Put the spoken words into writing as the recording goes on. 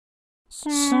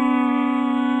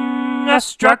SNESdrunk.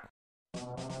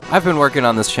 I've been working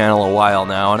on this channel a while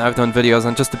now, and I've done videos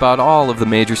on just about all of the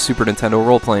major Super Nintendo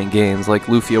role-playing games, like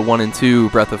Lufia 1 and 2,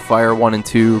 Breath of Fire 1 and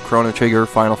 2, Chrono Trigger,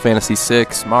 Final Fantasy VI,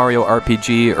 Mario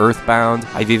RPG, Earthbound.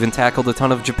 I've even tackled a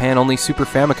ton of Japan-only Super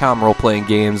Famicom role-playing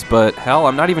games, but hell,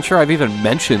 I'm not even sure I've even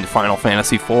mentioned Final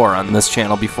Fantasy IV on this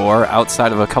channel before,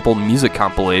 outside of a couple music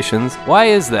compilations. Why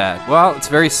is that? Well, it's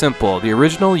very simple. The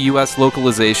original US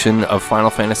localization of Final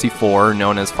Fantasy IV,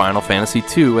 known as Final Fantasy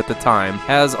II at the time,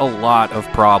 has a lot of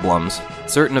problems.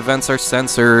 Certain events are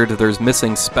censored, there's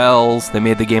missing spells, they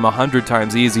made the game 100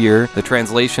 times easier, the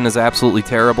translation is absolutely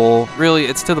terrible. Really,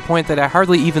 it's to the point that I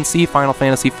hardly even see Final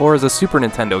Fantasy IV as a Super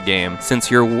Nintendo game, since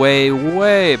you're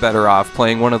way better off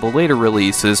playing one of the later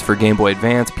releases for Game Boy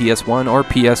Advance, PS1, or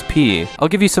PSP. I'll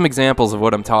give you some examples of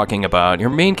what I'm talking about. Your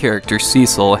main character,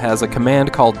 Cecil, has a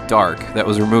command called Dark that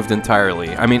was removed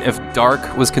entirely. I mean, if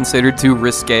Dark was considered too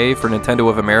risque for Nintendo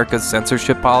of America's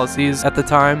censorship policies at the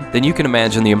time, then you can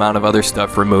imagine the amount of other stuff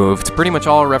removed. Pretty much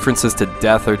all references to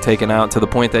death are taken out, to the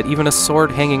point that even a sword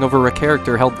hanging over a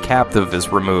character held captive is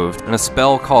removed, and a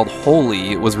spell called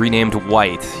Holy was renamed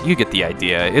White. You get the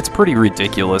idea. It's pretty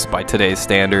ridiculous by today's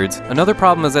standards. Another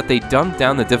problem is that they dumbed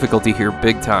down the difficulty here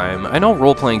big time. I know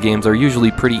role-playing games are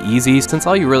usually pretty easy, since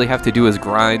all you really have to do is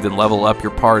grind and level up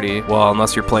your party, well,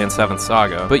 unless you're playing 7th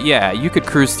Saga. But yeah, you could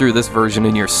cruise through this version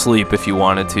in your sleep if you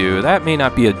wanted to. That may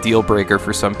not be a deal breaker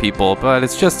for some people, but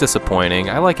it's just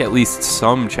disappointing. I like at least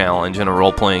some challenge in a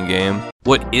role-playing game.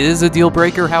 What is a deal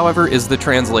breaker, however, is the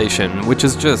translation, which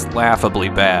is just laughably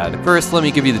bad. First, let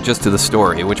me give you the gist of the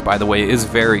story, which by the way is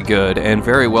very good and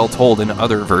very well told in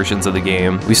other versions of the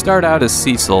game. We start out as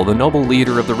Cecil, the noble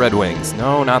leader of the Red Wings,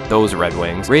 no, not those Red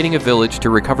Wings, raiding a village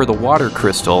to recover the water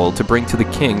crystal to bring to the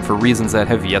king for reasons that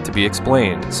have yet to be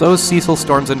explained. So Cecil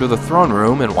storms into the throne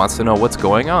room and wants to know what's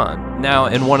going on. Now,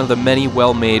 in one of the many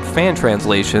well-made fan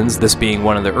translations, this being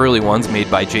one of the early ones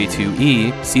made by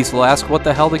J2E, Cecil asks what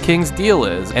the hell the king's deal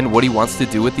is, and what he wants to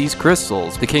do with these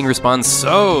crystals. The king responds,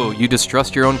 "So, you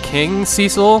distrust your own king,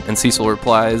 Cecil?" And Cecil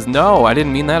replies, "No, I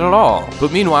didn't mean that at all."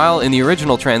 But meanwhile, in the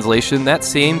original translation, that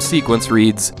same sequence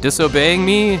reads, "Disobeying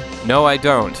me? No, I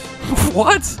don't."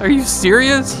 What? Are you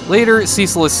serious? Later,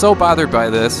 Cecil is so bothered by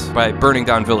this, by burning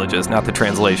down villages, not the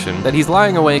translation, that he's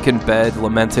lying awake in bed,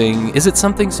 lamenting, "Is it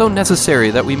something so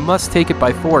necessary that we must take it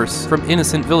by force from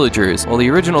innocent villagers?" While the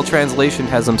original translation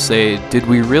has him say, "Did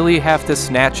we really have to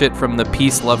snatch it from the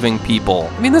peace-loving people?"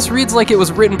 I mean, this reads like it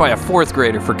was written by a 4th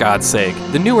grader, for God's sake.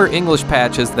 The newer English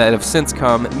patches that have since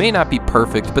come may not be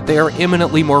perfect, but they are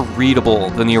eminently more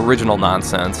readable than the original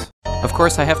nonsense. Of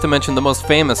course, I have to mention the most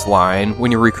famous line.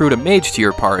 When you recruit a mage to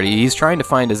your party, he's trying to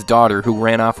find his daughter who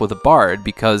ran off with a bard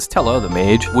because Tello, the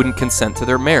mage, wouldn't consent to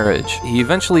their marriage. He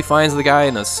eventually finds the guy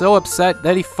and is so upset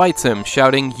that he fights him,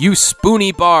 shouting, "You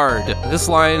spoony bard!" This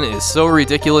line is so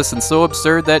ridiculous and so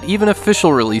absurd that even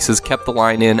official releases kept the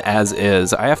line in as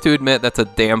is. I have to admit that's a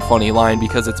damn funny line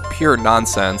because it's pure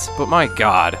nonsense, but my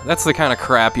god, that's the kind of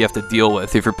crap you have to deal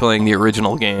with if you're playing the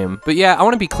original game. But yeah, I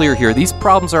want to be clear here, these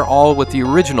problems are all with the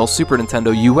original Super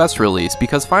Nintendo US release,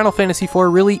 because Final Fantasy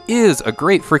IV really is a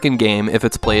great freaking game if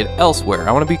it's played elsewhere.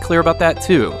 I want to be clear about that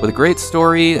too. With a great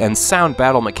story and sound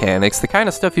battle mechanics, the kind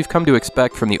of stuff you've come to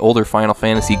expect from the older Final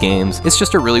Fantasy games, it's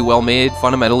just a really well-made,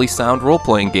 fundamentally sound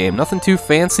role-playing game. Nothing too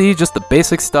fancy, just the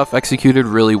basic stuff executed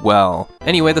really well.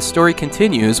 Anyway, the story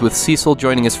continues with Cecil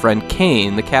joining his friend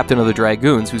Kane, the captain of the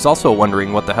Dragoons, who's also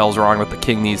wondering what the hell's wrong with the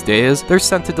king these days. They're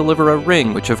sent to deliver a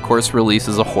ring, which of course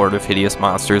releases a horde of hideous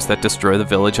monsters that destroy the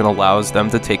village and allows them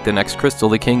to take the next crystal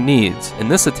the king needs. In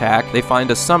this attack, they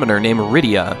find a summoner named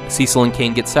Rydia. Cecil and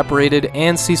Kane get separated,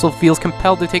 and Cecil feels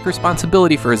compelled to take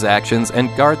responsibility for his actions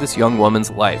and guard this young woman's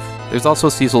life. There's also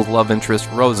Cecil's love interest,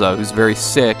 Rosa, who's very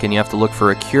sick and you have to look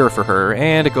for a cure for her,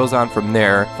 and it goes on from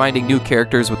there, finding new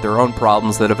characters with their own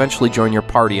problems that eventually join your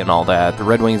party and all that. The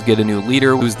Red Wings get a new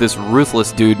leader, who's this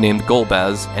ruthless dude named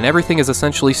Golbez, and everything is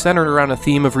essentially centered around a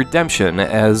theme of redemption,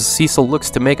 as Cecil looks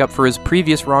to make up for his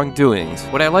previous wrongdoings.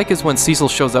 What I like is when Cecil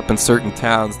shows up in certain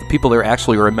towns, the people there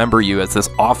actually remember you as this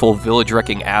awful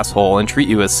village-wrecking asshole and treat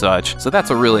you as such, so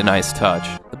that's a really nice touch.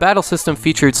 The battle system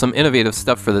featured some innovative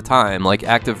stuff for the time, like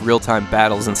active real-time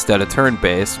battles instead of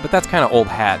turn-based, but that's kinda old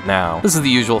hat now. This is the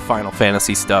usual Final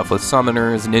Fantasy stuff with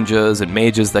summoners, ninjas, and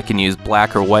mages that can use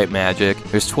black or white magic.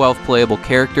 There's 12 playable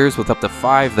characters with up to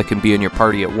 5 that can be in your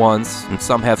party at once, and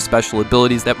some have special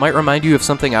abilities that might remind you of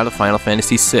something out of Final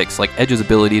Fantasy VI, like Edge's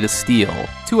ability to steal.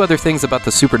 Two other things about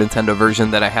the Super Nintendo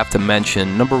version that I have to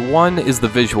mention. Number one is the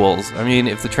visuals. I mean,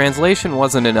 if the translation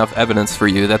wasn't enough evidence for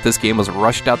you that this game was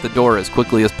rushed out the door as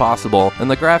quickly as as possible, and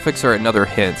the graphics are another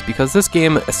hint, because this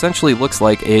game essentially looks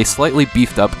like a slightly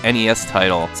beefed up NES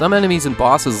title. Some enemies and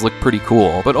bosses look pretty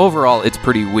cool, but overall it's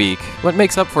pretty weak. What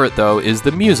makes up for it though is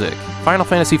the music. Final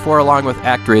Fantasy IV along with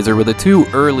ActRaiser were the two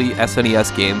early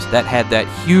SNES games that had that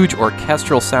huge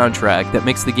orchestral soundtrack that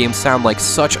makes the game sound like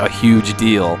such a huge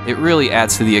deal. It really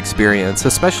adds to the experience,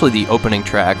 especially the opening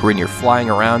track when you're flying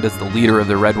around as the leader of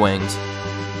the Red Wings.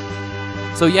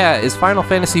 So yeah, is Final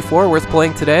Fantasy IV worth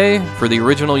playing today? For the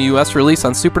original US release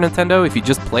on Super Nintendo, if you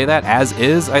just play that as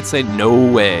is, I'd say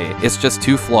no way. It's just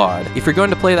too flawed. If you're going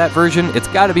to play that version, it's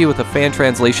gotta be with a fan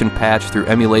translation patch through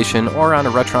emulation or on a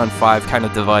Retron 5 kind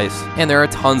of device. And there are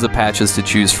tons of patches to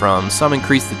choose from. Some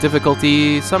increase the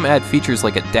difficulty, some add features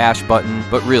like a dash button,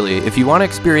 but really, if you want to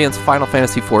experience Final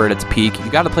Fantasy IV at its peak, you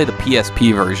gotta play the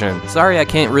PSP version. Sorry I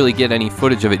can't really get any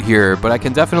footage of it here, but I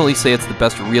can definitely say it's the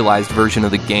best realized version of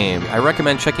the game. I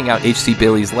recommend checking out HC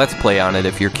Bailey's Let's Play on it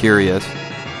if you're curious.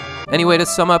 Anyway, to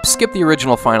sum up, skip the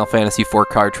original Final Fantasy IV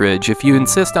cartridge. If you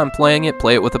insist on playing it,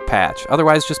 play it with a patch.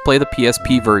 Otherwise, just play the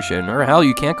PSP version. Or hell,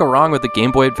 you can't go wrong with the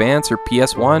Game Boy Advance or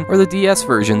PS1 or the DS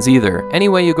versions either. Any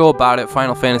way you go about it,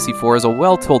 Final Fantasy IV is a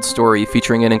well-told story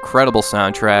featuring an incredible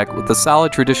soundtrack with the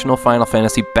solid traditional Final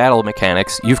Fantasy battle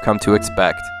mechanics you've come to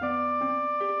expect.